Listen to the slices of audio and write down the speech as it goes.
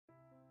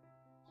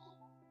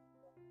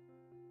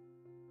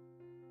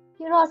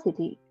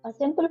Curiosity, a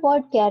simple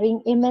word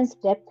carrying immense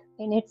depth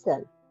in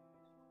itself.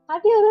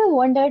 Have you ever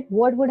wondered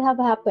what would have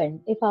happened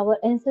if our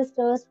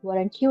ancestors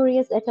weren't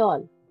curious at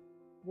all?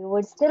 We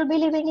would still be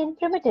living in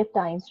primitive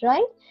times,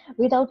 right?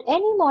 Without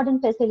any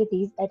modern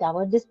facilities at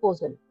our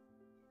disposal.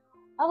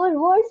 Our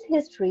world's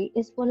history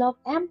is full of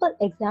ample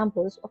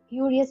examples of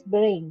curious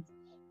brains,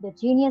 the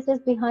geniuses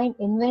behind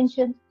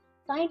inventions,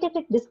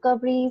 scientific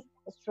discoveries,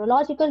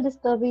 astrological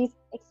discoveries,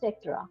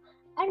 etc.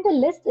 And the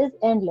list is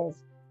endless,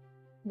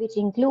 which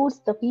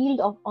includes the field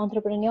of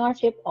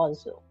entrepreneurship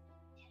also.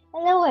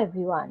 Hello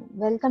everyone,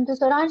 welcome to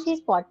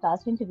Soranshi's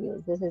podcast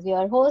interviews. This is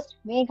your host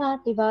Megha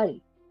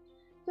Tiwari.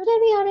 Today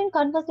we are in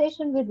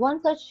conversation with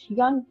one such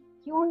young,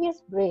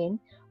 curious brain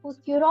whose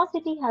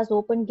curiosity has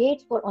opened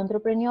gates for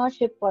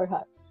entrepreneurship for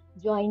her.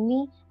 Join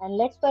me and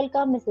let's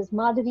welcome Mrs.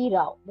 Madhavi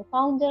Rao, the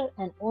founder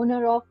and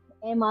owner of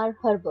MR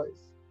Herbals.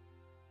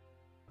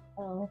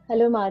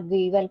 Hello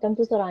Madhavi, welcome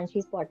to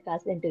Soranshi's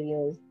podcast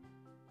interviews.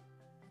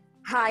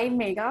 Hi,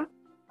 Megha.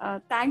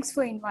 Thanks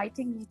for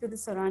inviting me to the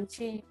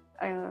SOURANSHI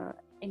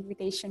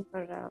invitation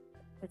for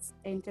this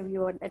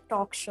interview or a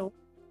talk show.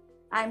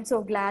 I'm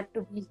so glad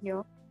to be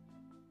here.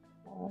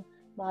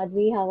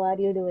 Madhavi, how are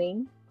you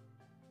doing?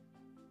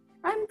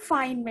 I'm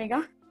fine,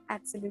 Megha.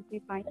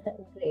 Absolutely fine.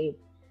 Great.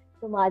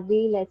 So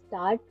Madhavi, let's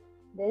start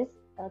this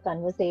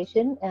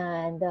conversation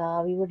and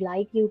we would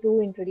like you to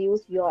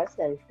introduce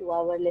yourself to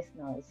our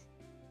listeners.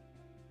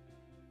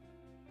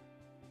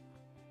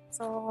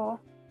 So,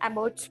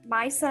 about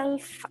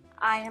myself,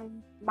 I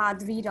am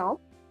Madhavi Rao,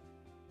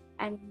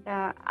 and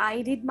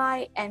I did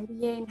my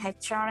MBA in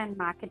HR and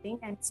marketing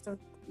and stood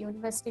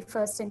university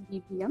first in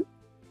BPM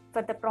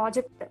for the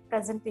project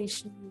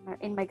presentation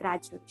in my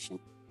graduation.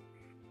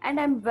 And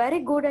I'm very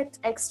good at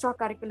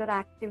extracurricular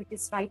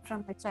activities right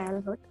from my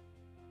childhood.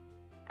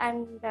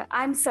 And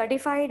I'm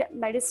certified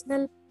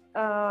medicinal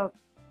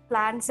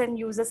plants and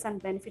uses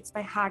and benefits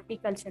by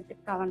Horticulture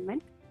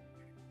Government.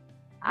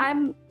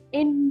 I'm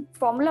in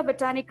Formula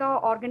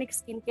Botanica Organic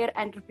Skincare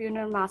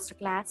Entrepreneur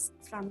Masterclass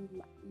from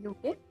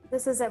UK.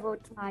 This is about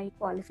my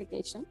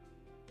qualification.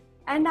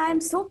 And I'm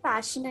so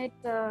passionate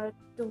to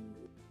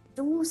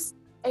do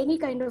any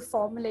kind of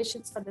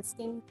formulations for the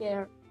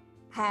skincare,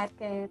 hair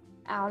care,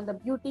 all the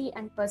beauty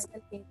and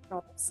personal care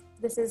products.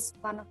 This is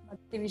one of my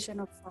division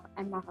of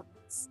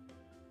Herbals.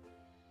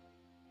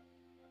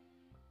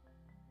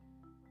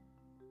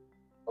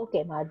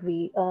 Okay,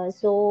 Madhvi.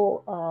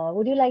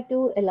 Would you like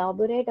to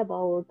elaborate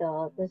about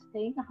this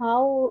thing?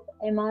 How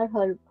MR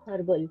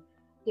Herbal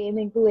came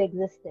into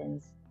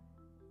existence?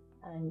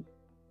 And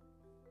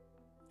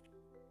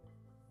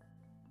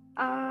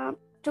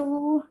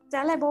to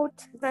tell about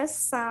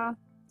this, I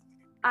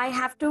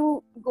have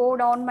to go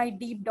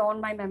deep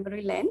down my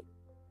memory lane.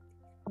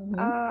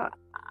 mhm.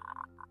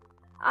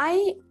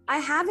 I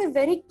have a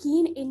very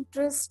keen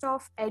interest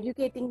of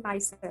educating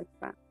myself.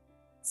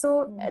 So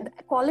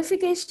Mhm.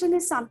 qualification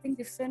is something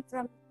different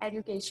from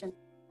education.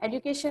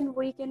 Education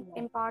we can Yeah,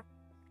 impart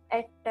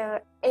at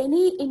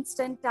any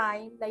instant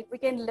time. Like we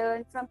can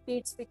learn from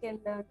kids, we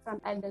can learn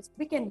from elders,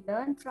 we can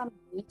learn from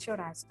nature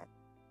as well.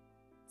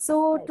 So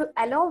right. to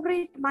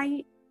elaborate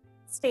my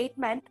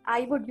statement,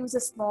 I would use a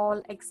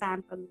small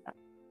example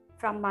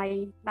from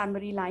my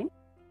memory line.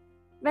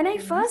 When I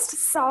Mhm. first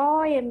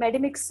saw a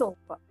Medimic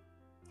soap,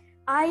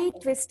 I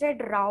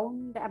twisted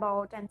round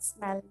about and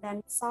smelled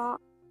and saw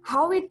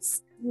how it's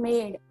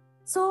made.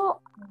 So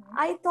Mhm.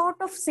 I thought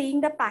of seeing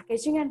the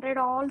packaging and read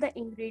all the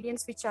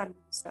ingredients which are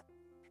used.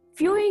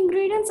 Few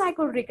ingredients I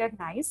could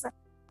recognize,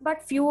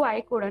 but few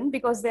I couldn't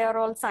because they are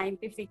all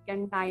scientific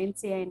and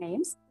INCI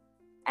names.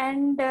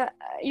 And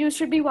you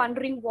should be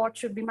wondering what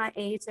should be my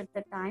age at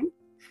the time.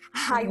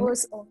 I Mhm.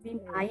 was only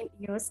Okay. 9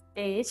 years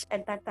age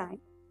at that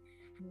time.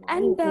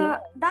 And Nice. Yeah.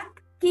 that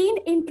keen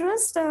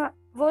interest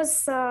was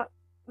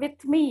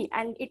with me,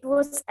 and it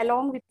was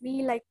along with me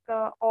like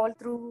all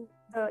through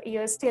the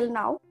years till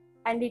now,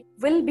 and it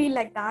will be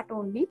like that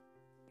only.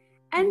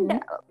 And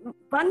Mhm.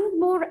 one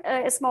more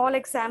small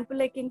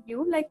example I can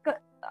give, like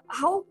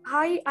how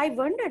I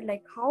wondered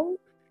like how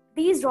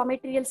these raw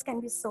materials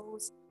can be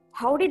sourced,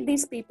 how did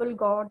these people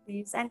got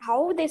these, and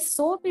how their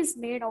soap is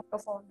made out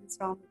of all these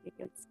raw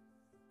materials.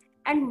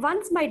 And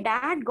once my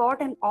dad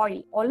got an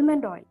oil,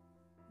 almond oil,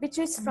 which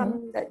is Mhm. from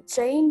the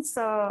Jane's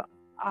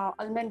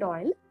almond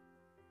oil.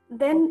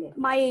 Then Okay.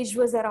 my age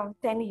was around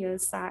 10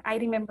 years. I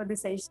remember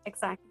this age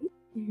exactly.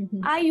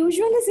 Mhm. I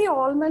usually see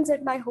almonds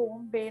at my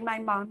home where my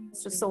mom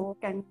used to Mhm. soak,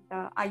 and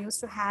I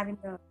used to have in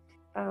the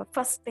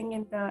first thing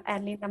in the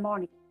early in the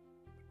morning.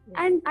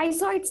 Yeah. And I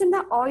saw it's in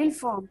the oil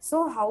form.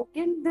 So how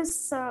can this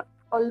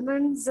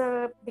almonds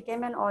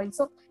become an oil?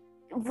 So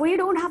we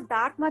don't have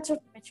that much of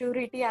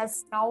maturity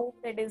as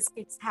nowadays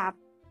kids have.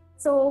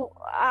 So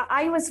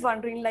I was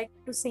wondering like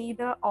to see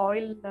the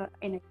oil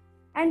in it.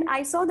 And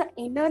I saw the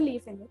inner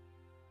leaf in it,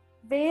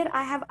 where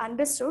I have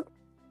understood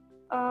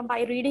by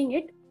reading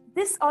it,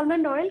 this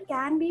almond oil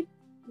can be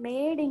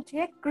made into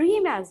a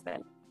cream as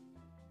well.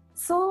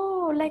 So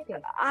like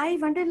Okay. I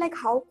wondered like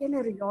how can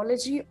a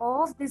rheology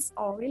of this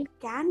oil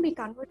can be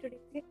converted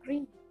into a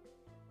cream.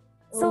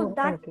 So Oh,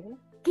 that okay.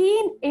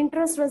 keen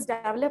interest was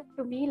developed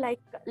to me, like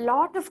a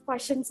lot of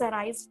questions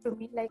arise to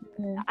me, like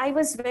I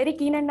was very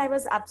keen and I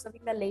was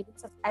observing the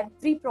labels of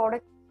every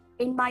product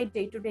in my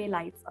day-to-day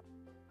life.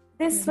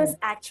 This was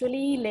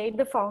actually laid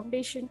the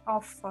foundation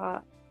of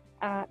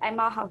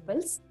Emma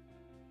Herbals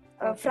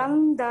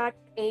from that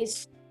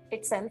age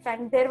itself,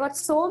 and there were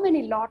so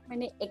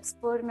many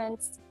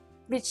experiments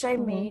which I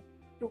made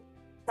to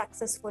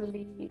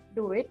successfully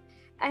do it.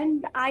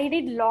 And I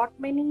did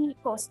many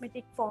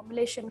cosmetic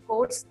formulation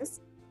courses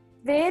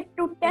where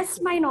to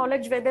test my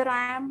knowledge whether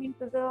I am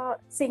into the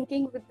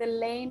syncing with the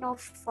lane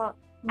of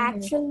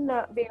actual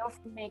way of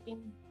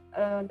making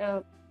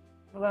the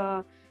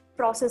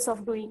process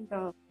of doing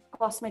the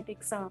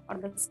cosmetics or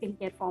the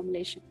skincare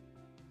formulation.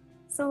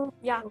 So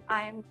yeah,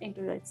 I am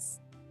into this.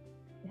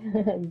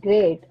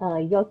 Great.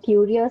 Your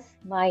curious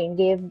mind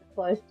gave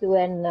birth to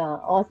an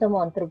awesome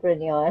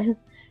entrepreneur,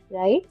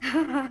 right?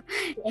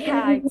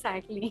 Yeah,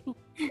 exactly.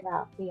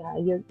 Yeah.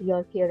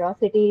 Your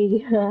curiosity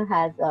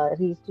has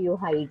reached you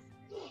heights.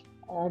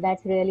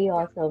 That's really Yeah.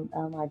 awesome,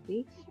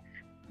 Madhvi.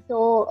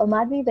 So,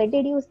 Madhvi, when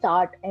did you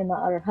start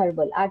MR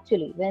Herbal?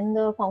 Actually, when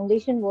the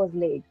foundation was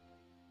laid.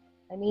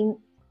 I mean,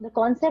 the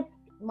concept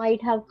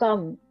might have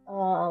come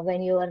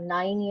when you were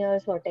 9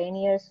 years or 10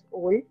 years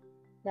old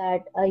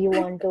that you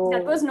want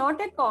That was to.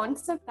 not a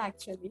concept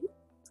actually.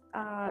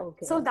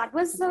 Okay. So that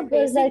was a That was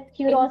basic like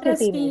curiosity,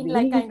 interest in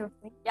like maybe. kind of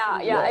thing.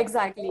 Yeah, Yes.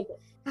 exactly.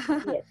 Yes.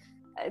 Your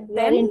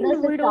Then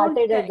interest we don't.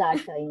 started at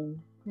that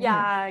time.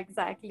 Yeah,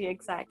 exactly.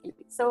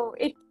 So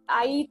it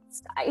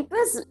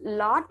was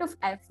lot of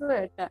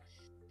effort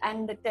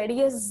and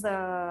tedious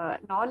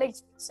knowledge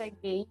which I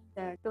gained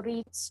to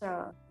reach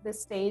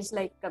this stage,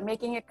 like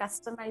making a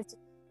customized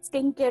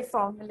skincare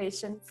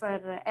formulation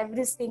for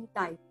every skin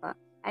type.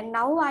 And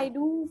now I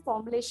do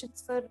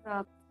formulations for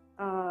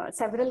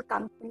several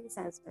companies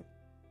as well.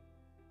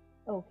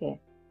 Okay.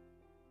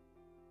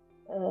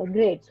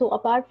 Great. So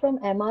apart from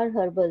MR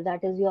Herbal,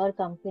 that is your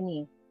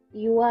company,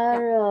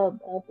 Yeah,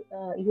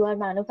 you are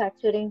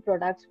manufacturing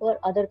products for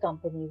other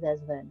companies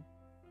as well.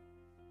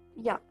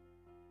 yeah.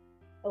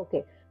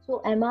 Okay.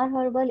 So MR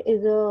Herbal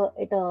is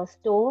a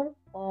store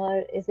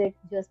or is it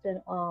just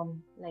an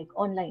like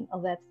online a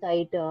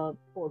website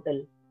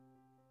portal?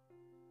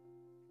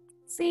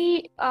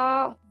 See,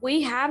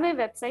 we have a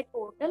website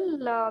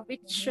portal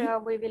which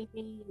Hmm. we will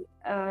be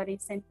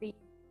recently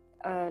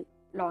uh,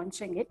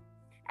 launching it,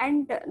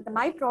 and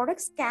my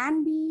products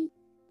can be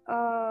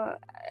uh,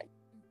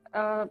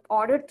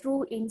 ordered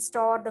through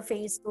Insta or the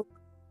Facebook,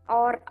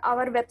 or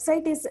our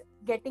website is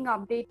getting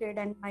updated,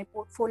 and my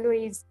portfolio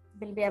is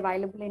will be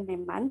available in a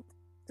month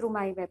through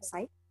my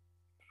website.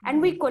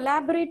 And we Hmm.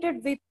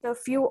 collaborated with a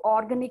few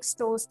organic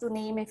stores, to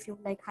name a few,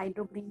 like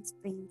Hydro Green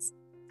Springs,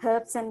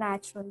 Herbs and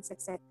Naturals,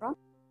 etc.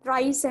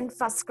 Price and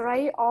First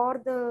Cry,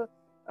 or the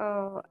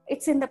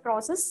it's in the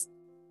process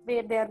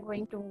where they are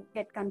going to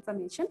get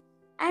confirmation.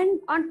 And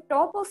on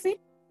top of it,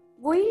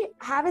 we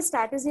have a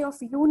strategy of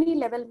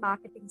uni-level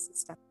marketing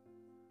system.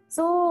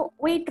 So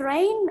we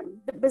train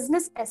the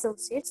business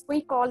associates,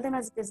 we call them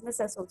as business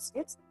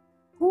associates,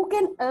 who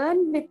can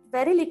earn with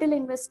very little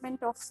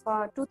investment of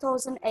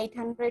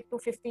 2,800 to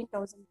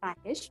 15,000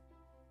 package,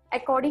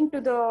 according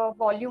to the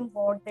volume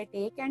what they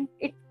take, and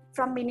it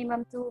from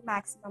minimum to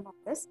maximum of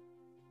this.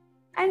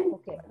 And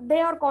Okay. they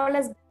are called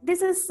as,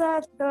 this is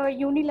the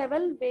uni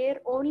level where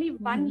only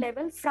one Hmm.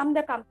 level from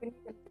the company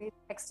will be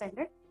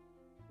extended.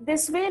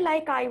 This way,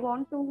 like I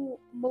want to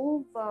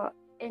move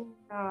in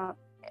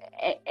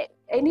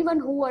anyone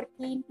who are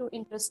keen to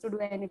interest to do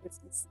any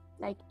business,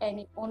 like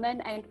any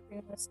women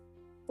entrepreneurs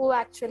who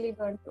actually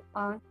want to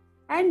earn,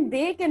 and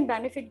they can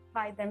benefit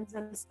by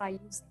themselves by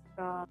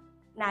using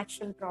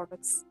natural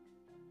products.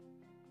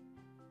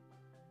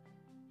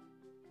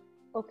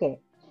 Okay.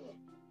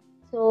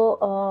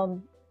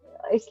 So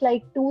it's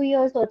like 2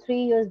 years or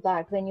 3 years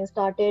back when you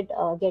started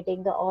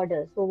getting the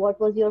orders. So what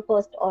was your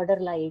first order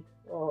like?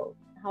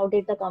 How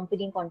did the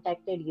company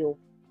contacted you?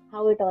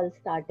 How it all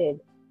started?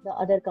 The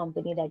other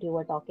company that you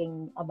were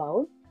talking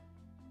about?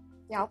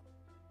 Yeah.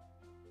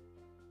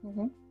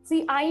 Mm-hmm.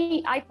 See,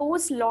 I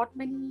post lot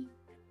many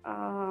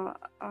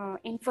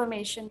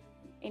information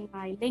in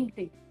my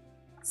LinkedIn.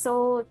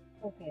 So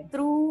Okay.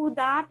 through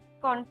that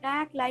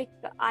contact, like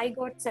I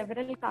got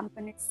several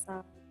companies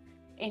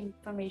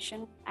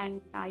information, and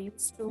I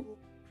used to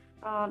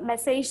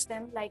message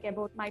them like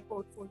about my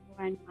portfolio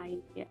and my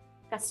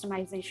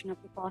customization of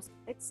the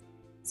cosmetics.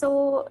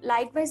 So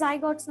likewise, I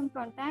got some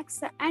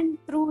contacts, and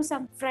through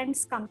some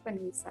friends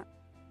companies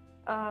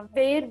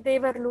where they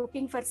were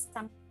looking for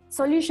some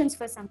solutions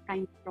for some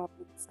kind of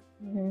problems.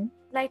 Mm-hmm.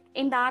 Like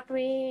in that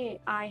way,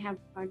 I have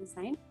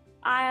designed.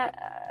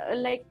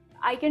 Like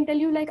I can tell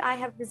you, like I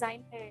have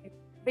designed a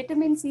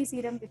vitamin C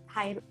serum with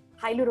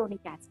hyaluronic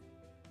acid.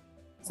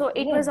 So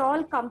it was Okay.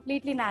 all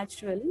completely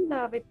natural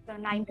with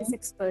Mm-hmm.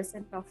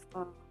 96% of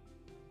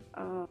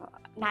uh,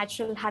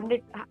 natural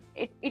 100.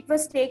 It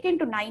was taken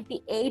to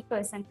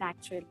 98%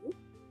 actually,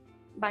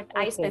 but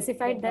I Okay. The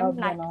specified them herbs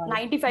and all.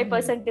 Mm-hmm.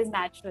 95% is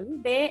natural.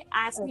 They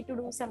asked me to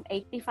do Okay. some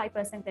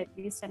 85% at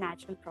least a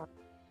natural product.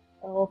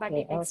 but Okay,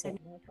 it okay, extended,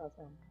 that's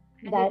awesome.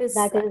 and it That is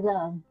that is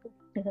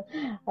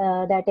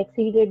that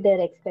exceeded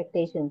their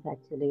expectations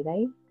actually,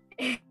 right?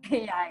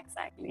 yeah,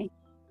 exactly.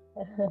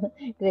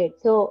 Great.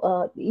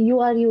 So you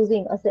are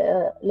using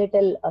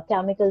little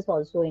chemicals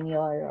also in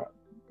your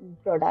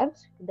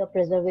products, the See,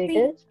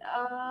 preservatives.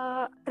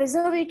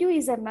 preservative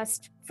is a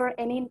must for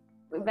any,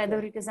 whether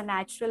Okay. it is a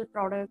natural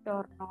product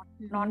or not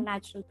Mm-hmm.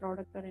 non-natural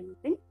product or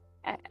anything.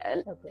 Uh,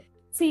 Okay.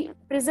 See,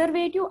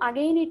 preservative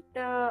again,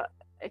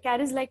 it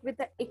carries like with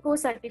the eco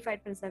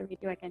certified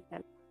preservative, I can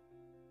tell.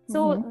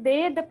 So Mm-hmm.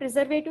 there the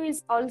preservative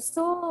is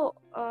also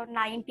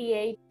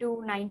 98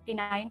 to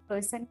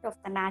 99% of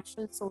the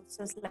natural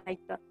sources, like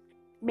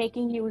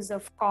making use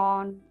of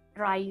corn,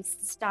 rice,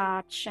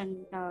 starch,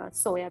 and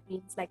soya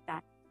beans, like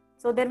that.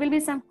 So there will be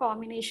some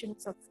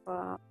combinations of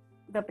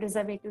the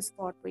preservatives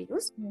what we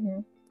use, Mm-hmm.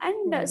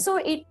 and Mm-hmm. so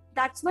it,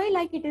 that's why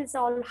like it is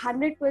all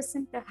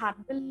 100% a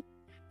herbal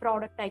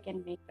product I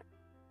can make.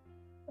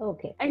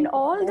 Okay. And Okay.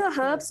 all the That's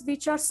great. herbs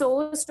which are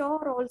sourced,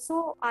 or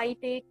also I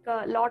take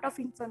a lot of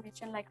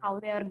information like how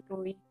they are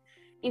growing,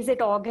 is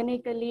it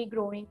organically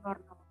growing or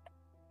not,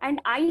 and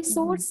I Mm-hmm.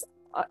 source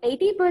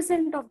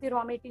 80% of the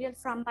raw material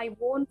from my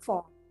own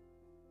farm.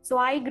 So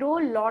I grow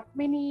a lot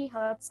many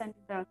herbs and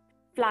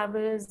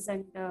flowers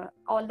and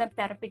all the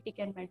therapeutic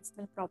and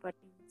medicinal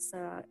properties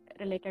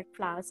related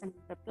flowers and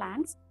the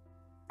plants,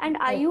 and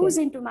I Okay. use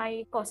into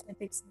my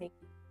cosmetics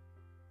making.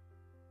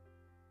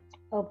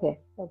 Okay.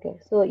 Okay.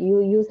 So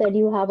you said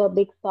you have a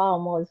big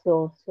farm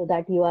also, so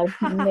that you are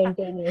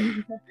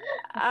maintaining.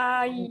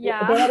 And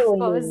Yeah, there of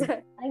course. only.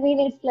 I mean,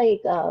 it's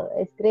like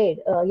it's great.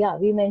 Yeah,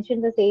 we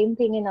mentioned the same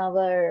thing in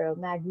our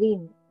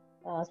magazine,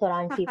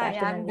 Soranshi Yeah,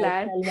 Fashion I'm and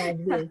glad. Lifestyle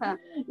magazine.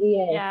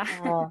 Yes.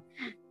 Yeah.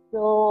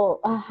 So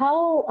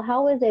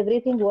how is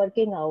everything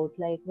working out?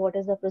 Like, what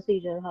is the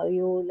procedure? How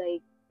you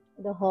like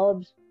the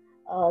herbs?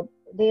 Uh,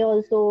 they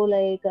also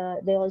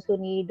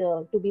need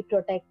to be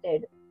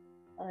protected.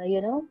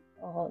 You know.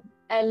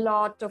 A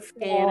lot of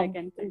care, I From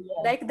can tell.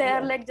 yes, Like they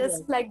are yes, like yes.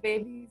 just like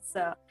babies,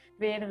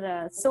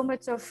 where so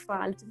much of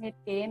ultimate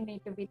care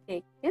need to be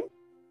taken.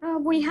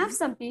 We have Mm-hmm.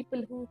 some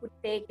people who would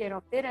take care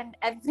of it, and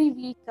every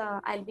week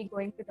I'll be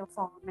going to the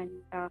farm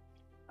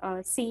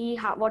and see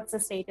how, what's the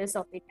status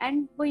of it.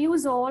 And we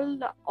use all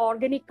the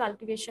organic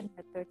cultivation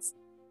methods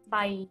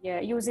by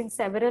using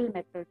several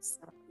methods,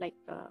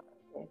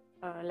 Okay.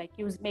 like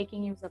use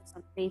making use of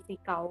some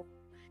basic cow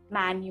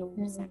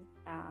manures and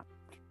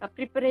Mm-hmm.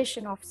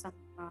 preparation of some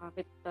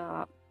with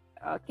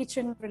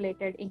kitchen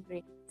related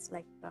ingredients,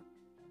 like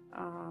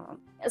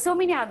so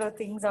many other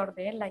things are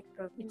there, like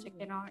which I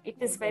cannot, it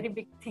is Okay. very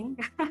big thing.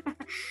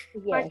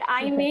 But Yes.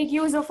 I make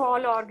use of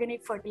all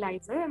organic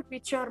fertilizer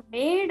which are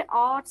made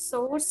or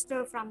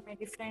sourced from a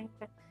different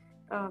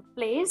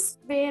place,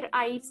 where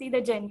I see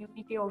the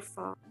genuinity of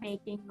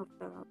making of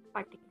the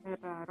particular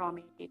raw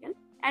material,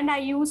 and I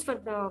use for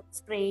the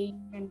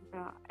spraying and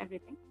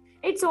everything.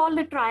 It's all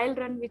the trial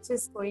run which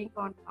is going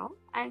on now,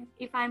 and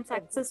if I'm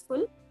Okay.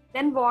 successful,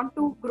 then want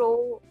to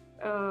grow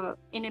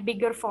in a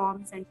bigger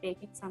forms and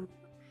taking some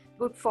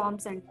good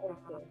forms and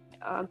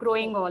Okay.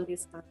 growing all Okay.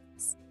 these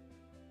things.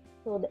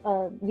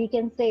 So we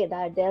can say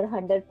that they're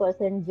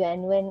 100%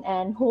 genuine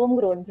and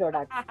homegrown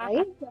products,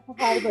 right?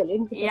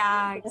 Herbal,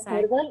 Yeah, they're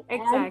exactly, herbal and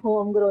exactly.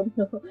 homegrown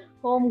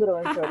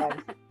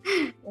products.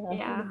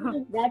 Yeah,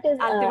 That is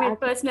ultimate actually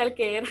personal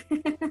care.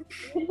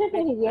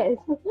 With yes.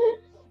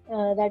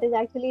 That is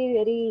actually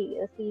very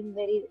seen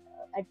very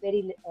at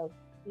very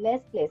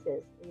less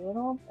places.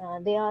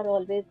 They are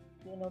always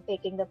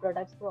taking the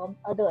products from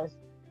others,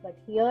 but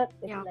here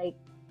it's yeah, like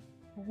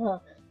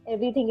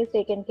everything is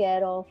taken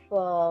care of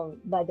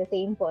by the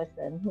same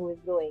person who is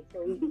growing.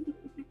 So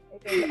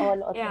it is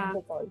all yeah.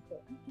 authentic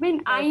also. I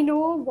mean, But I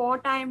know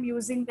what I am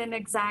using, then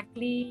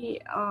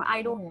exactly.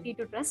 I don't mhm, need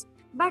to trust,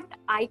 but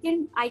I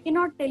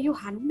cannot tell you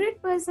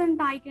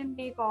 100% I can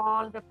make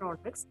all the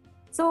products.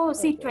 So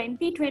see, okay.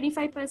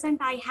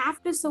 20-25% I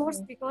have to source,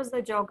 Mhm, because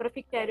the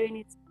geographic terrain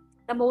is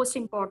the most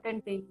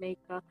important thing. Like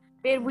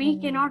where we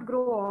cannot mhm.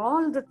 grow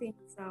all the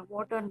things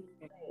what are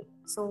needed. Right.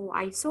 So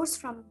I source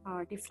from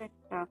different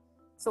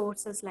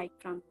sources, like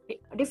from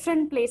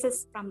different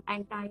places from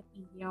entire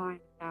India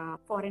and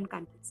foreign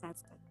countries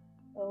as well.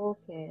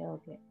 Okay,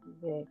 okay,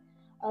 great.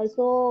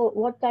 So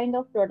what kind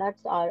of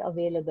products are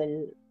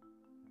available?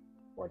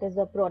 What is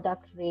the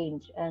product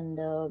range? And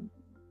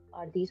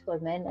are these for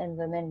men and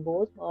women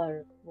both,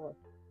 or what?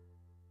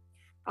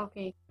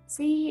 Okay.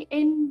 See,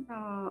 in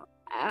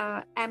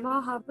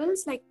Emma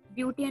Herbals, like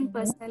beauty and Mm-hmm.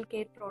 personal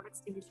care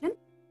products division,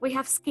 we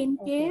have Okay.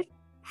 skincare,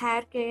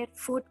 hair care,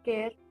 food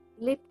care,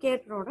 lip care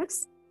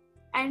products.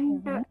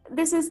 And Mm-hmm.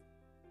 this is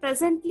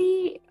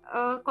presently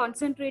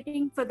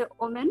concentrating for the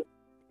women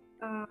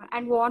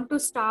and want to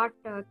start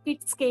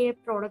kids care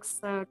products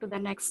to the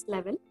next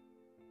level.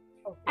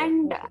 Okay.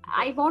 And Okay.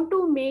 I Great. want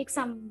to make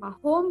some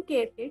home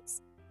care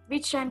kits,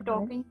 which I'm Mm-hmm.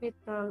 talking with,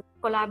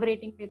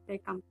 collaborating with a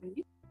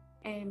company,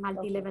 a Okay.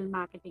 multi-level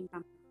marketing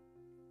company.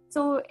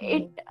 So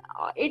Mm-hmm.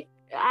 it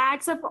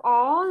adds up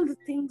all the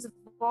things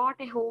what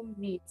a home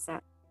needs.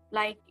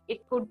 Like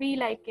it could be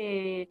like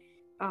a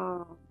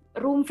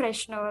room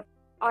freshener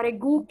or a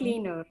goo Mhm.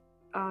 cleaner.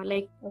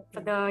 Like for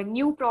Okay. the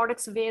new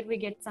products where we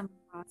get some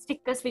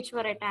stickers which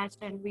were attached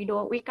and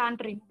we can't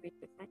remove it.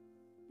 Right?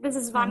 This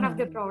is one of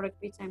the Mhm. product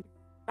which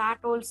that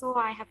also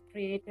I have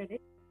created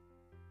it.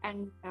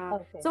 And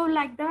Okay. so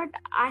like that,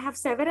 I have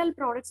several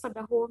products for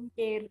the home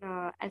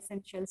care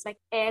essentials like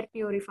air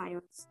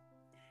purifiers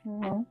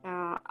and Mhm.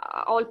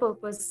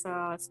 all-purpose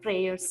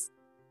sprayers,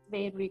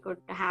 where we could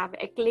have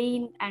a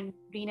clean and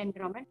green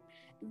environment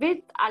with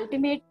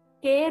ultimate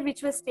care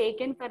which was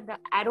taken for the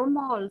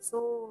aroma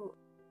also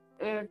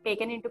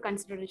taken into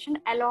consideration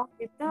along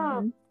with the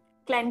Mhm.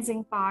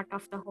 cleansing part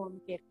of the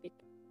home care kit.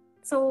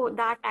 So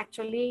that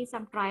actually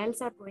some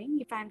trials are going.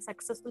 If I'm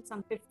successful,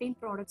 some 15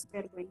 products we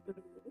are going to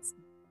release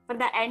for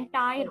the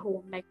entire Okay.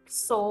 home, like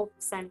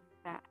soaps and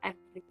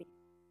everything.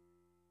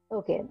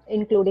 Okay.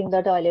 Including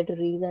the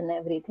toiletries and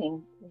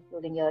everything,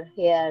 including your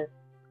hair,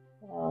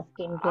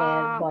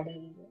 skincare, Uh,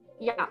 body,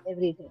 yeah,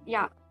 everything.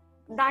 yeah.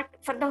 That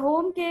for the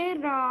home care,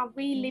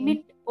 we Mhm.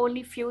 limit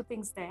only few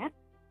things there,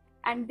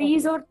 and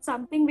these Okay. are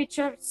something which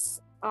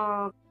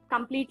are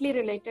completely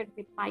related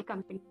with my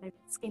company, like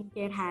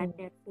skincare, hair Mhm.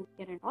 care, food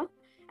care, and all.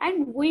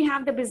 And we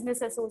have the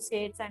business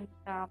associates, and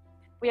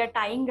we are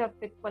tying up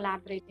with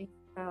collaborating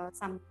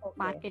some Okay.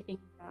 marketing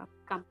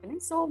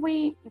companies. So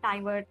we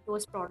divert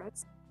those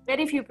products,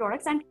 very few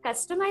products, and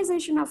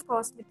customization of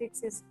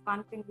cosmetics is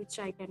one thing which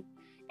I can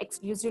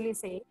exclusively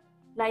say.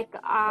 Like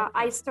Okay.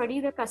 I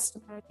study the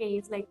customer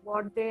case, like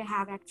what they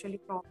have actually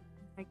problems,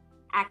 like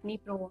acne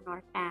prone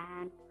or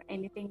tan or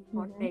anything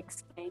what they Mhm.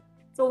 explain.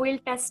 So we'll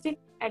test it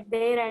at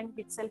their end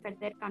itself at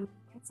their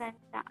convenience, and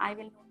I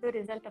will know the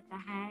result of the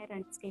hair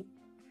and skin,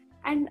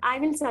 and I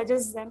will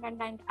suggest them,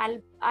 and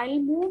I'll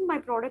move my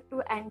product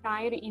to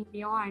entire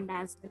India and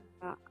as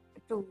well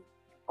to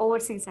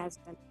overseas as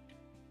well.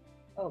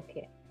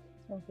 Okay.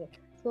 Okay.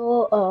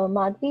 So,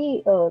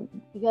 Madhvi,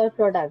 your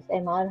products,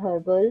 MR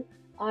Herbal,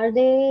 are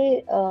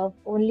they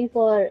only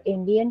for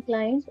Indian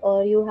clients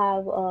or you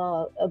have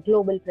a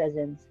global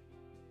presence?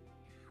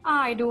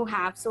 I do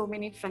have so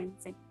many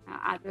friends in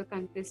other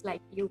countries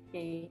like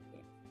UK,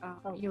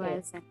 Okay.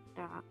 US, and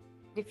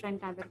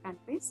different other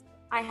countries.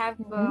 I have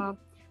Mm-hmm.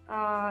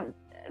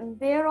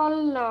 they're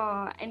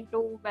all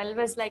into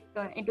wellness, like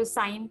into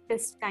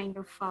scientist kind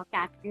of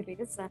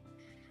categories.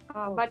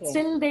 But Okay.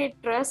 still, they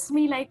trust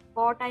me like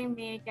what I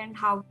make and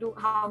how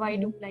I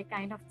do Mm-hmm. like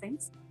kind of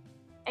things.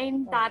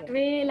 In that Okay.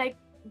 way, like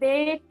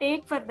they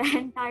take for the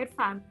entire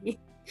family.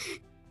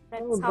 Oh,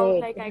 That's how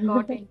great. like I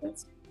got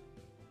interested.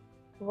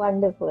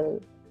 Wonderful.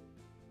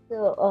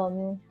 So,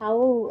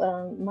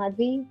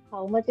 Madhvi,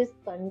 how much is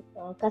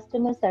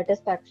customer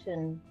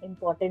satisfaction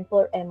important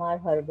for MR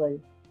Herbal?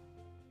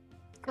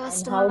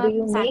 And how Customer do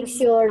you make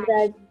sure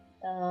that,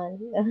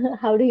 satisfaction.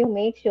 how do you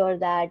make sure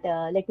that,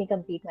 let me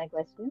complete my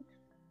question,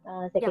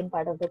 Yeah. second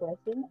part of the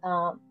question.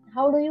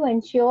 How do you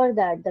ensure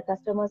that the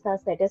customers are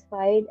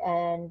satisfied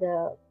and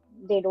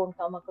they don't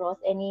come across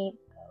any,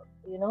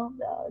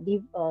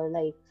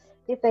 like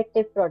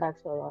defective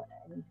products or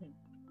anything?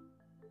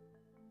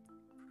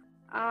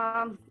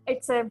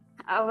 It's a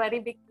very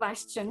big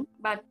question,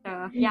 but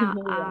yeah,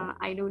 Yeah,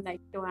 I do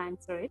like to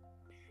answer it.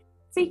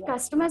 See, yeah,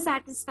 customer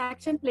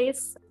satisfaction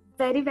plays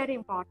very, very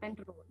important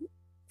role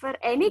for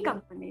any yeah,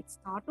 company. It's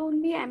not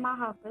only Emma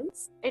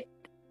Herbals, it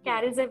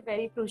yeah. carries a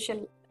very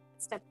crucial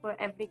step for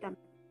every company.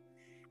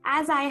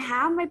 As I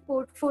have my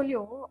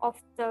portfolio of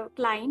the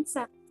clients,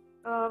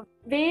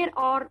 where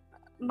are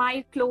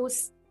my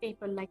close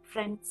people like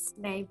friends,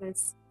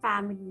 neighbors,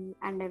 family,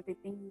 and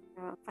everything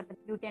for the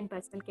beauty and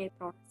personal care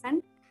products.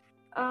 And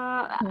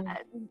Mhm.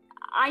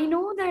 I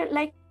know that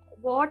like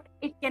what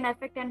it can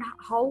affect and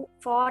how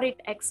far it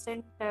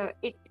extent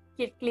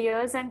it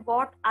clears and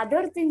what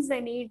other things they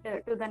need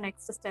to the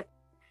next step.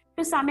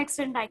 To some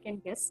extent, I can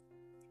guess,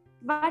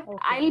 but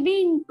I'll Okay.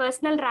 be in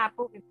personal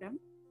rapport with them.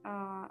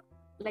 Uh,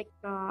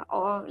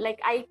 or like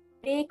I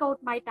take out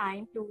my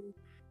time to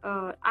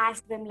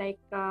ask them like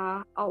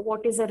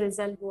what is the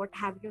result, what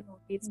have you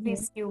noticed, Hmm.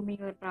 please give me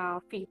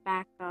your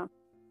feedback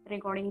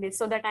regarding this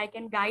so that I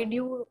can guide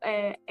you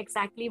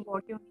exactly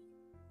what you need.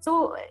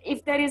 So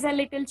if there is a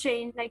little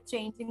change, like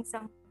changing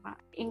some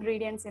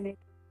ingredients in it,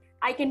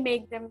 I can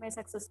make them a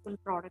successful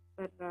product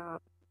for,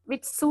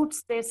 which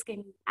suits their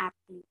skin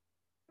aptly.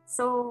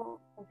 So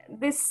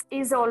this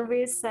is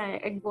always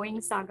a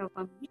going saga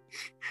for me,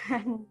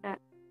 and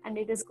and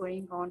it is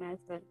going on as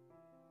well.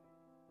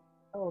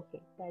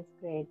 Okay, that's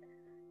great.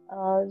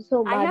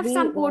 So, I have Madhvi,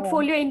 some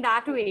portfolio in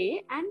that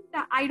way, and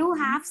I do mhm,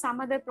 have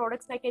some other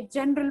products like a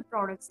general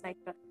products like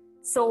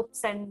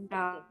soaps, and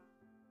okay.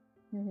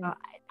 I Hmm.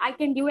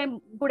 can give a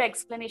good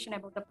explanation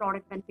about the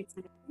product benefits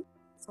and everything.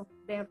 So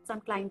there are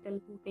some clientele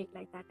who take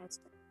like that as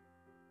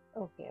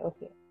well. Okay,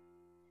 okay.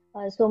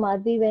 So,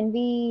 Madhvi, when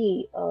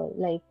we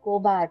like go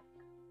back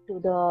to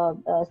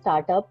the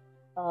startup,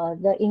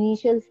 the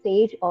initial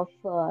stage of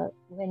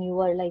when you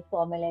were like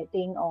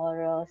formulating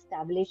or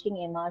establishing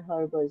MR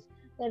Herbals,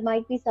 there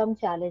might be some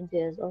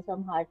challenges or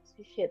some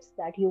hardships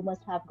that you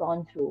must have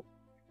gone through.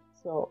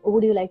 So,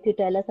 would you like to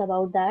tell us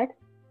about that?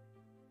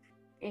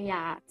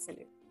 Yeah,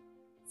 absolutely.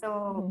 So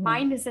Mm-hmm.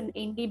 mine is an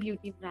indie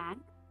beauty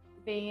brand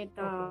where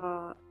the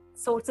Okay.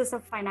 sources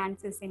of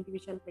finance is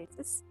individual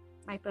basis,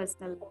 my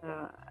personal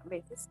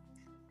basis.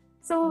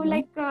 So Mm-hmm.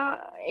 like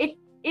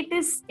it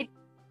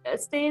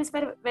stays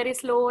for very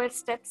slower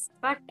steps,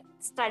 but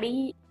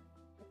steady,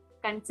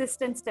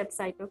 consistent steps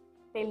I took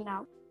till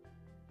now.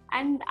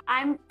 And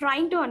I'm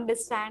trying to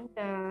understand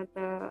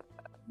the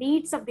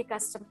needs of the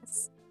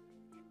customers,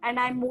 and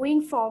I'm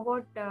moving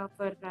forward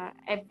for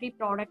every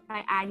product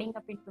by adding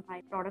up into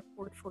my product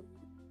portfolio.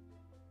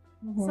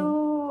 Mm-hmm.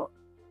 So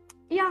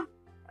yeah,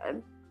 uh,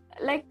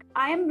 like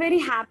I am very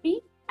happy,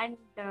 and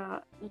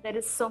there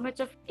is so much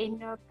of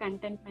inner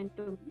contentment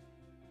to me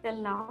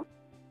till now,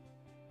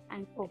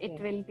 and it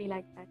Okay. will be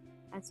like that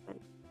as well.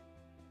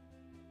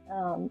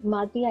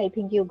 Madhvi, I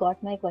think you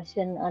got my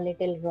question a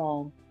little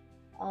wrong.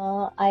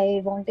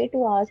 I wanted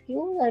to ask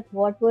you that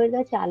what were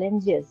the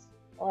challenges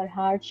or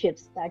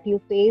hardships that you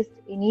faced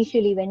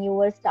initially when you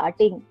were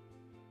starting?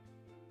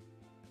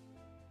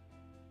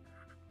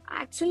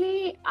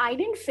 Actually, I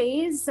didn't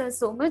face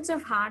so much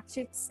of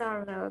hardships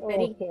or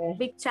very Okay.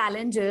 big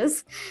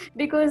challenges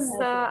because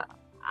Okay.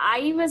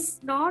 I was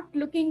not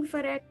looking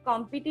for a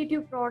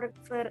competitive product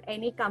for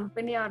any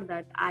company or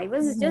that. I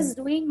was Mm-hmm. just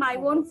doing my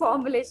own Okay.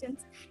 formulations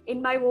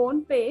in my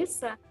own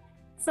pace.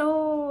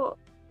 So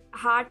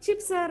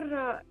hardships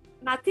are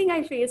nothing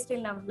I faced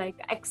till now, like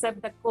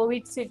except the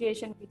COVID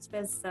situation, which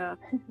was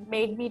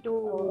made me to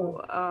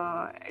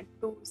Oh.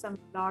 do some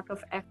lot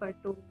of effort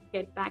to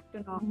get back to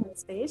Mhm. normal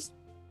stage.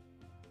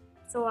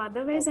 So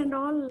otherwise and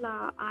Okay. all,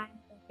 I'm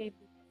okay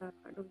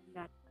with doing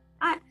that.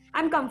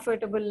 I'm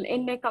comfortable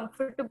in a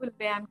comfortable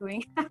way. I'm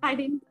doing. I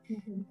didn't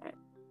Mhm. uh,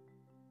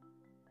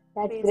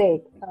 That's face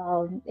great.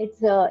 anything.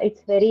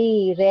 It's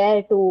very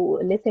rare to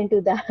listen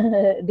to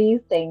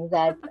these things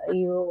that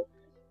you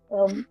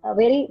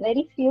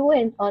very few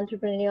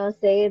entrepreneurs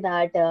say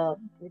that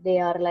they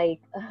are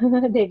like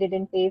they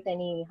didn't face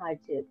any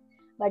hardship,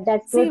 but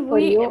that's See, good for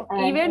we you.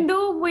 And even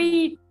though yeah.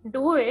 we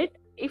do it,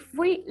 if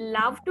we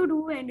love to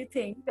do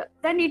anything,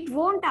 then it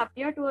won't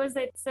appear to us.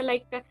 It's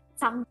like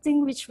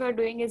something which we're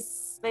doing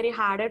is very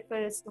harder for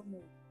us to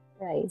move.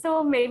 Right,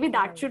 So maybe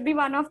that right. should be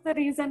one of the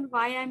reason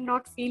why I'm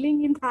not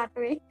feeling in that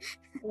way.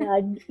 Yeah,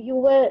 you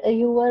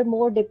were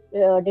more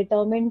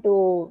determined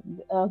to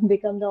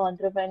become the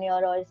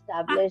entrepreneur or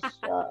establish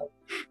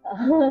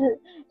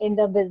in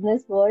the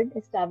business world,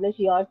 establish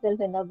yourself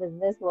in the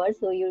business world.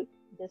 So you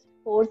just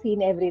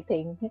foreseen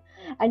everything,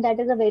 and that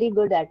is a very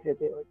good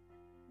attribute.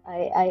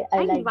 I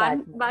And like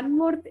that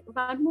more.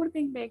 one more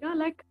thing, Mega,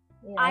 like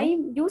I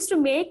Yeah. used to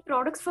make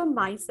products for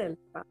myself.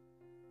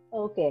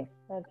 Okay.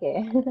 Okay.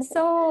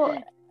 So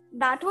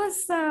that was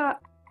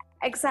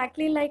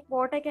exactly like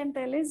what I can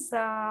tell is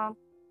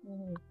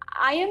Mhm.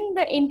 I am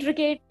the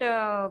intricate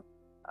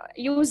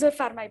user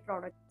for my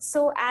product.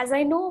 So as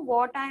I know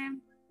what I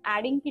am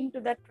adding into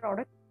that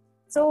product,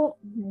 so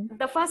Mhm.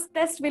 the first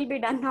test will be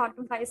done on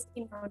my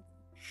skin only.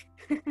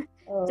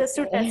 Just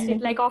to test it, Okay.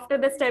 like after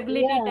the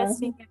stability Yeah.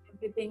 testing and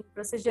everything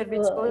procedure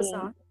which So, goes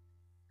on.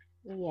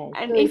 yes.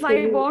 And So if so I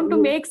you want to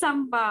you. make some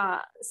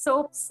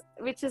soaps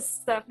which is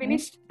Mhm.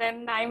 finished,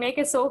 then I make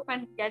a soap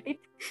and get it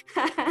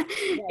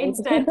Right.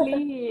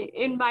 instantly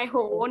in my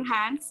Right. own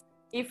hands.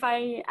 If I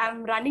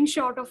am running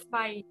short of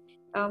my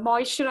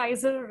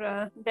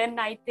moisturizer, then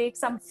I take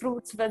some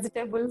fruits,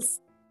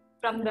 vegetables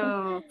from the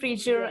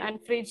freezer Yes.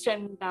 and fridge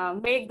and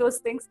make those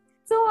things.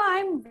 So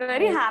I'm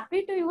very I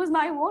happy to use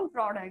my own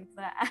products.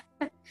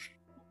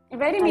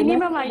 Very I must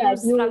minimum say I that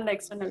use from you the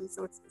external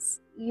resources.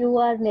 you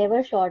are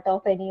never short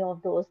of any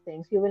of those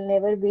things. You will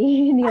never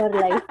be in your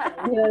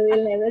lifetime. You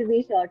will never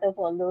be short of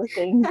all those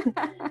things,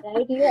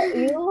 right?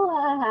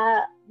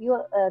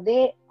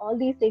 They all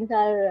these things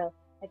are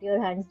at your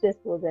hands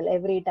disposal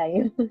every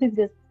time.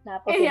 Just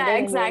snap a Yeah, finger and you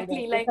will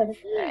exactly. get Like your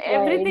right.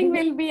 everything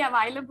will be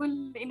available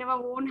in our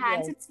own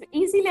hands. Yes, It's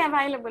easily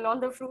available, all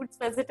the fruits,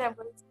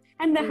 vegetables,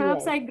 and the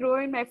herbs yes. I grow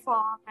in my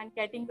farm and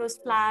getting those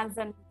flowers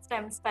and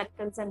stems,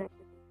 petals, and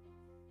everything.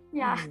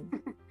 Yeah, Mhm.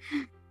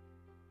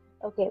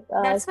 Okay.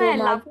 that's So why I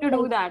love to Madhvi,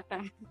 do that.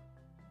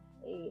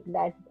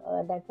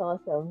 that's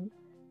awesome.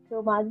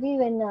 So Madhvi,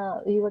 when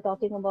we were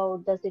talking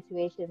about the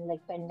situation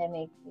like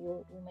pandemic,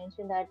 you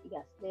mentioned that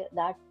yes,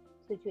 that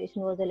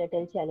situation was a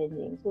little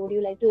challenging. So would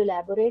you like to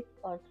elaborate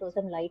or throw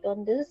some light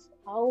on this?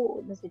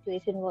 How the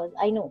situation was?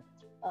 I know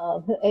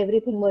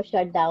everything was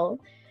shut down,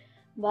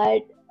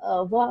 but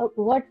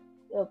what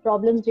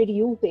problems did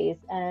you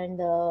face, and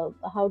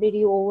how did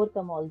you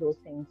overcome all those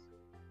things?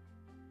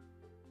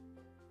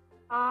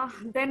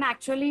 Then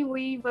actually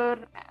we were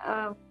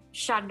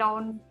shut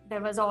down.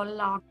 There was all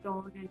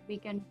lockdown, and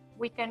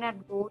we cannot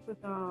go to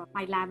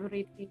my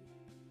laboratory,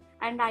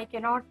 and I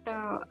cannot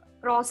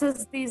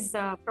process these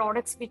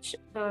products which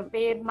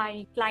where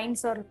my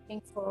clients are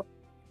looking for.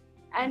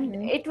 And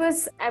Mm-hmm. it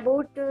was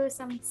about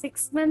some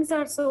 6 months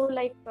or so.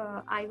 Like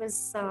I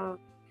was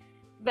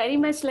very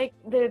much like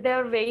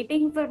they're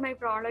waiting for my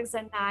products,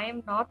 and I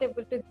am not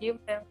able to give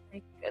them.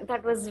 Like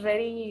that was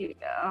very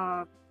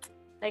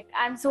like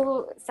I'm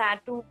so sad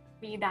to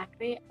be that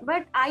way.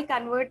 But I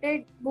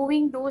converted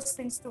moving those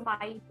things to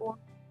my own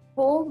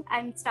home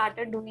and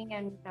started doing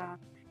and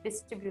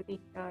distributing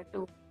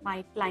to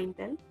my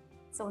clientele,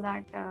 so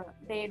that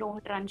they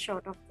don't run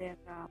short of their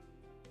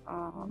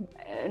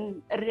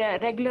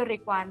regular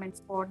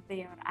requirements what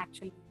they are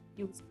actually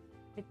using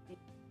with me.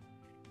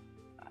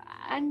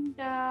 And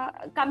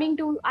coming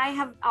to, I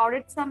have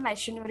ordered some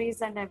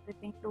machineries and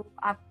everything to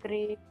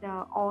upgrade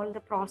all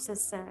the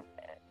process,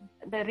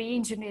 the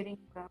re-engineering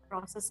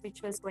process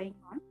which was going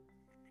on.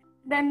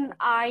 Then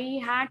I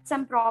had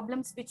some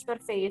problems which were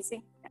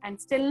facing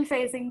and still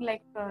facing,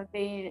 like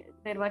there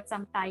were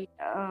some tight,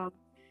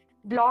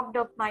 blocked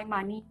up my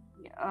money,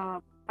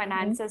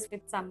 finances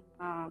with some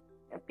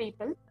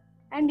people.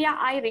 And yeah,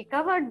 I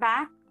recovered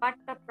back, but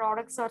the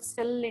products are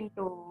still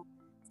into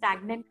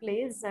stagnant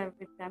place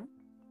with them.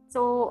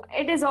 So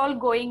it is all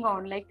going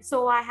on. Like,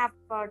 so I have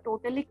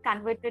totally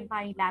converted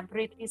my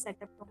laboratory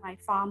setup to my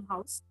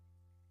farmhouse.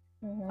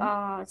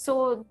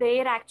 So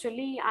there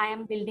actually I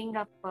am building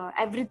up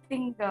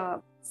everything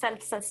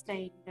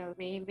self-sustained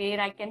way, where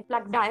I can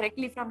plug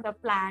directly from the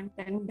plant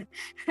and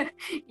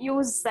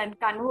use and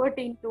convert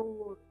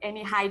into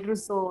any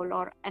hydrosol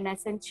or an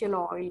essential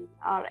oil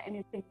or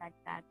anything like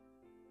that.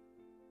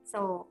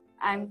 So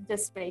I'm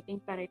just waiting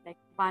for it, like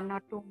 1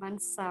 or 2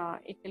 months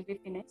it will be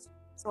finished.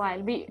 So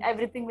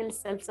everything will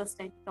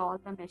self-sustain with all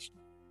the machines.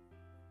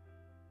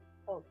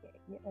 Okay,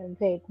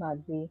 great,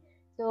 Madhvi.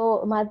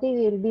 So, Madhvi,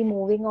 we'll be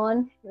moving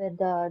on with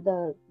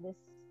this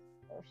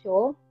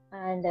show,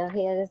 and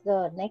here is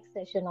the next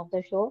session of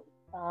the show,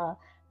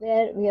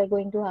 where we are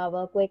going to have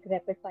a quick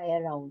rapid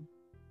fire round.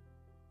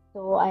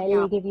 So, Yeah.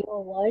 I'll give you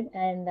a word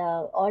and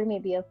or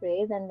maybe a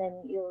phrase, and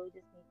then you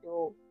just need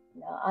to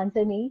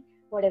answer me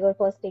whatever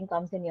first thing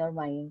comes in your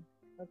mind.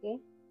 Okay?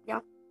 Yeah.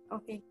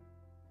 Okay.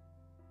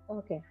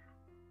 Okay.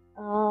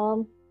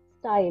 Um,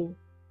 Style.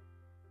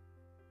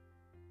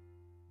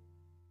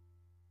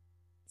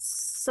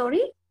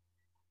 Sorry?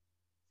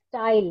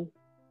 Style.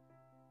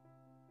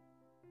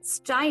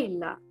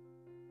 Style.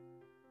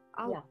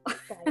 Oh. Yeah,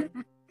 style.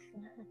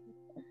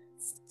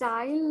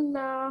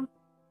 Style.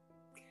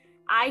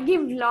 I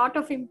give lot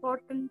of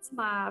importance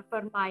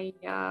for my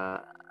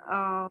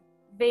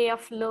way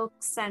of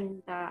looks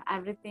and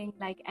everything,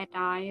 like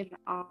attire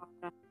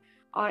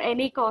or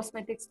any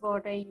cosmetics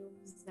what I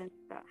use, and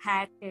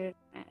hair care,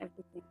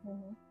 everything.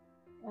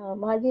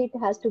 Madhvi, it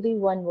has to be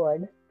one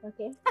word.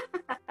 Okay?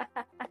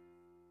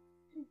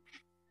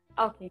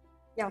 Okay.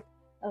 Yeah.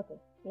 Okay.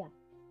 Yeah.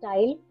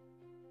 Style.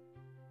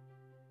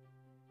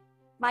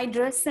 My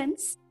dress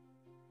sense.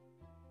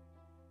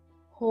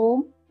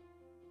 Home.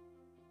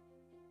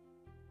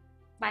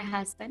 My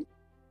husband.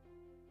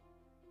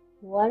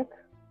 Work.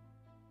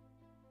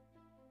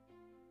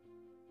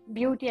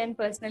 Beauty and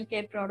personal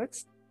care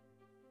products.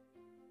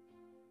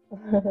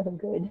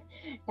 Good.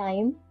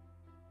 Time.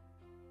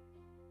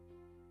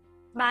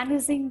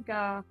 Managing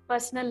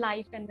personal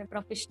life and the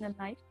professional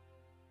life.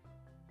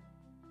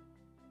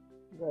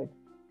 Good.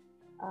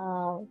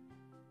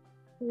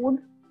 Food.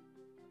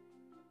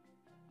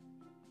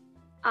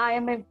 I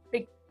am a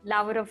big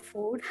lover of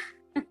food.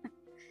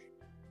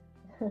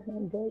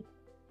 Good.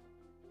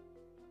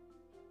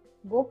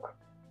 Book.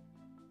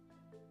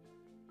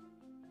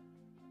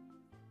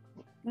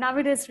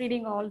 Nowadays,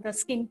 reading all the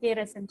skincare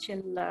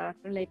essential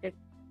related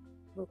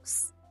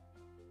books.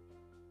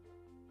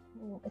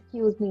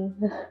 Excuse me.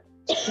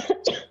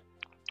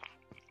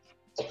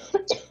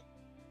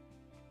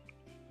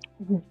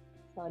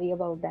 Sorry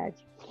about that.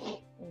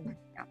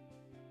 Yeah.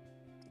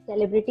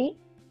 Celebrity.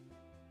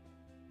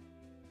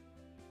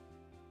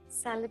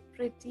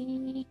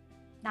 Celebrity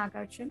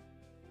Nagarjun.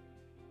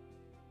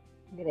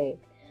 Great.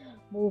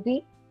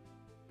 Movie.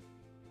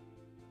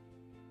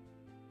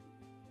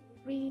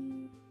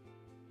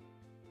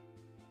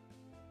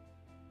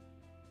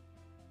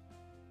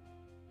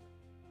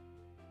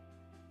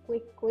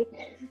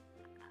 Quick.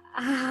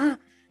 I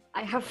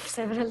have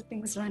several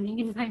things running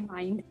in my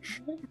mind.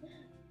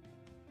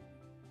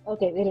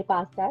 Okay, we'll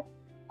pass that.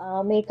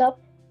 Makeup.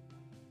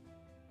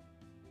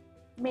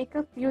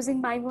 Makeup using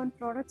my own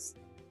products.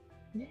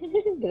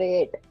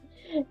 Great.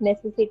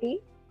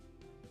 Necessity.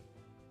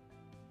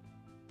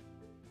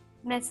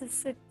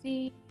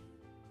 Necessity.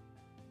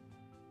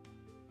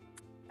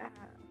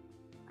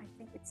 I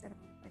think it's a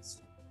wrong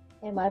question.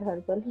 MR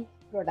Herbal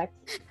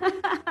products.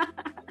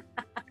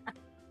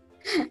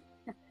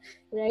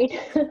 Right?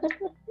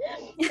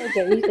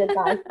 Okay, we shall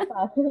pass.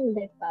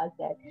 Let's pass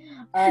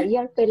that.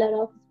 Your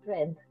pillar of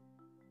strength.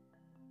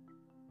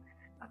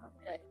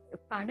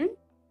 Pardon?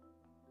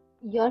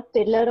 Your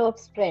pillar of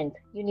strength.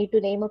 You need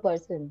to name a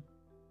person.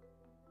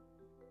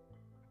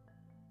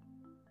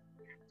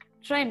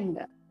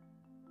 Friend.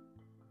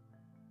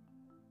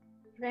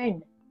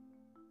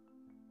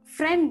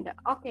 Friend.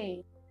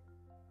 Okay.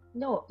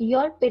 No,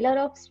 your pillar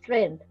of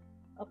strength.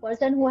 A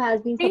person who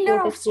has been Pillar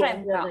supportive of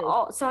strength. throughout your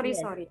life. Oh, sorry, Yes.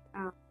 sorry.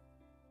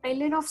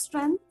 Pillar of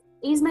strength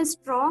is my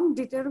strong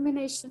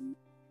determination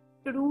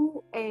to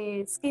do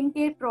a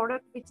skincare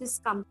product which is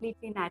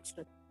completely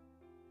natural.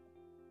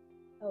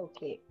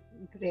 Okay,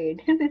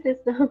 Great. This is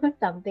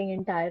something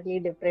entirely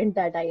different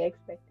that I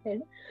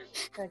expected.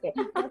 Okay.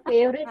 Your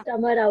favorite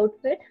summer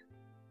outfit?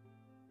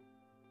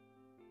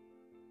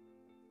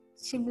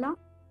 Shimla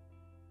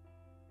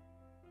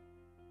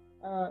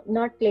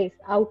Not place,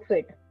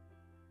 outfit.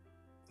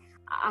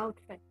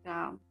 outfit.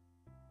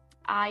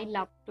 I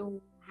love to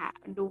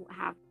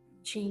have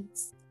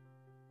jeans.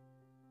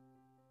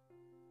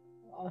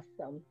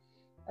 Awesome.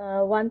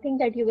 One thing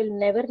that you will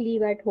never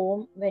leave at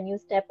home when you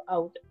step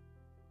out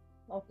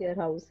of your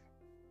house.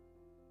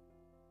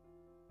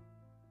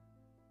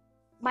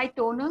 My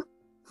toner.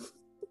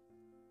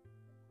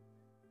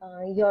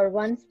 Your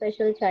one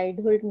special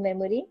childhood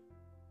memory.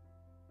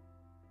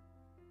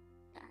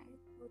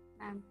 Childhood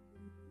memory.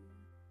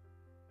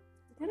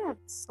 There are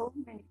so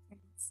many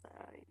things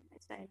in my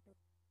childhood.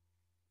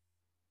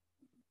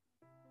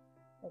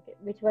 Okay.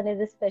 Which one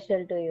is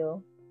special to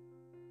you?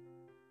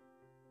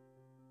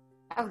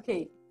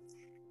 Okay.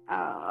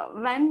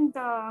 When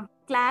the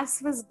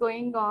class was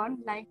going on,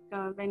 like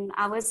when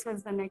ours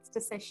was the next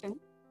session,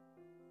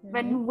 Mm-hmm.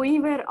 when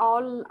we were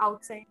all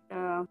outside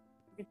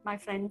with my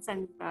friends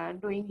and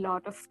doing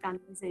lot of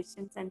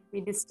conversations, and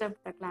we disturbed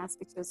the class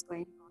which was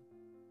going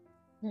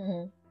on.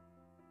 Mm-hmm.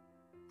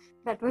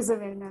 That was a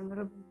very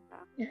memorable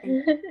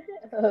thing.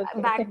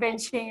 Okay.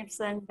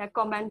 Backbenchers and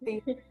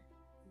commenting.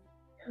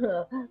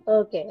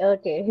 Okay,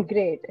 okay,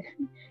 great.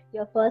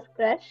 Your first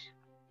crush?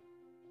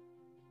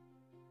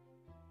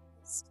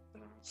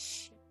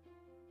 Crush.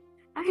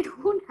 I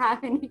don't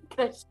have any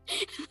crush.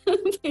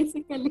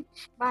 Basically,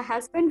 my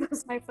husband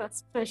was my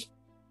first crush.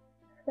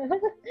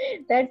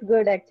 That's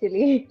good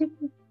actually.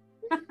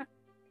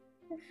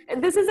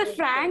 This is a Okay.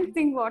 frank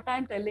thing what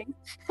I'm telling.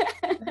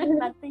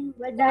 Nothing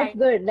But that's hiding.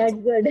 good. That's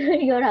good.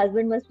 Your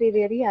husband must be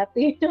really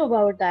happy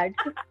about that.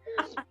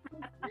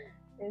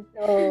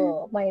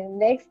 So my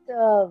next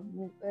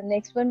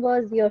one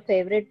was your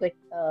favorite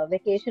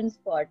vacation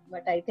spot,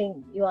 but I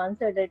think you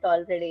answered it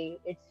already.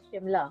 It's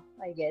Shimla,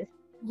 I guess.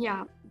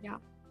 Yeah, yeah.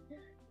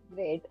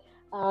 Great.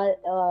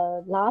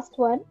 Last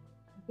one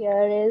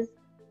here is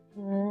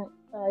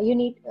you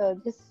need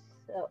just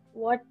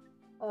what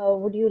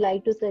would you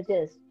like to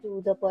suggest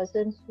to the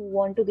persons who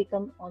want to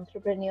become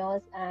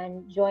entrepreneurs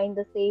and join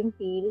the same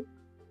field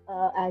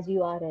as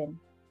you are in?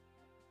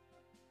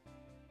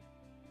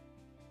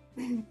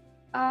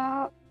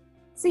 Uh,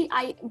 See,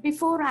 I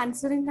before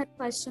answering that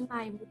question,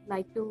 I would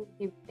like to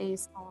give a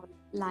small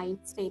line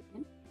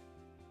statement.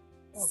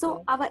 So,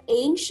 Okay. our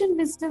ancient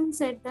wisdom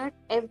said that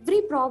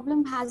every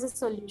problem has a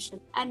solution,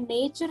 and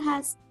nature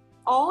has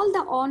all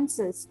the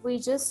answers. We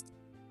just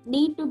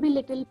need to be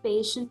little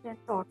patient and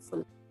thoughtful.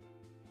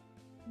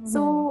 Mm-hmm.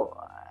 So,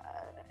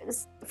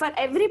 for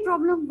every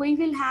problem, we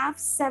will have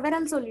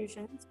several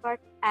solutions, but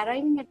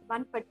arriving at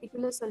one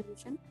particular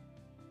solution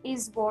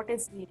is what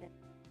is needed.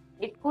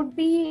 It could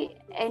be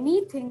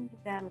anything in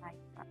their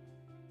life.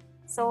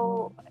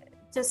 So,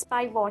 just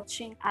by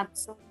watching,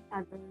 observing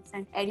others,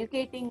 and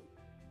educating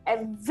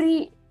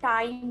every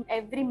time,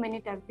 every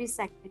minute, every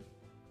second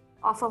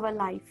of our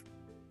life,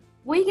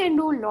 we can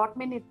do lot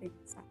many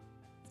things.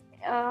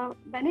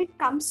 When it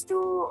comes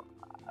to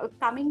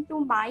coming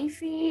to my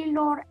field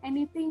or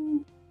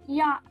anything,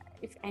 yeah,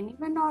 if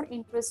anyone are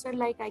interested,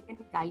 like I can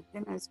guide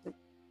them as well.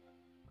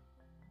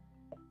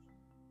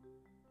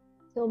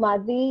 So,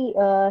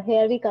 Madhvi,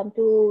 here we come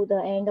to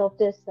the end of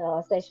this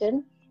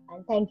session,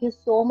 and thank you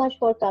so much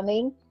for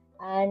coming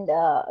and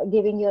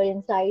giving your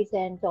insights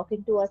and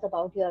talking to us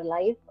about your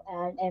life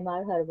and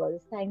MR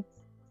Herbals. Thanks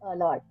a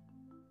lot.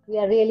 We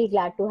are really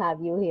glad to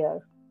have you here.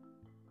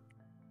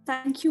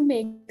 Thank you,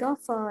 Megha,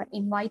 for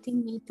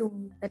inviting me to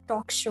the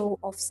talk show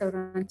of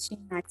SOURANSHI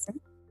magazine.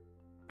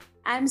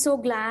 I'm so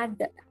glad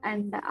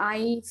and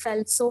I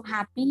felt so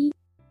happy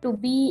to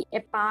be a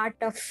part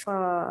of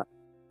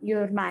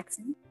your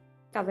magazine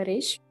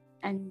coverage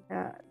and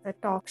the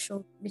talk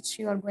show which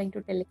you are going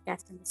to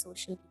telecast on the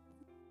social media.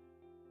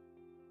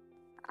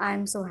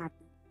 I'm so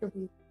happy to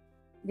be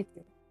with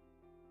you.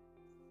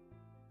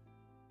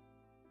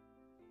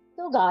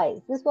 So, guys,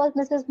 this was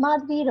Mrs.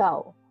 Madhvi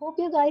Rao. Hope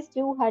you guys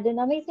too had an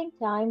amazing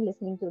time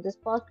listening to this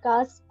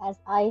podcast as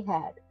I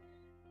had,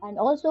 and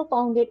also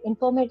found it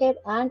informative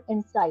and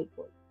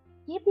insightful.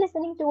 Keep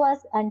listening to us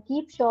and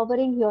keep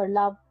showering your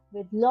love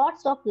with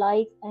lots of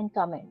likes and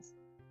comments.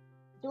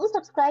 Do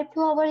subscribe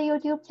to our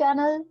YouTube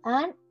channel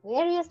and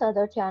various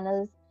other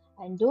channels.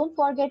 And don't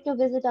forget to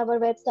visit our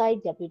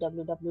website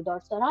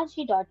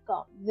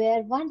www.saranshi.com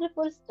where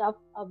wonderful stuff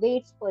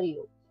awaits for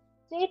you.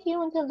 Stay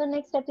tuned till the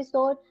next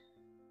episode.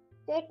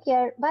 Take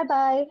care. Bye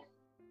bye.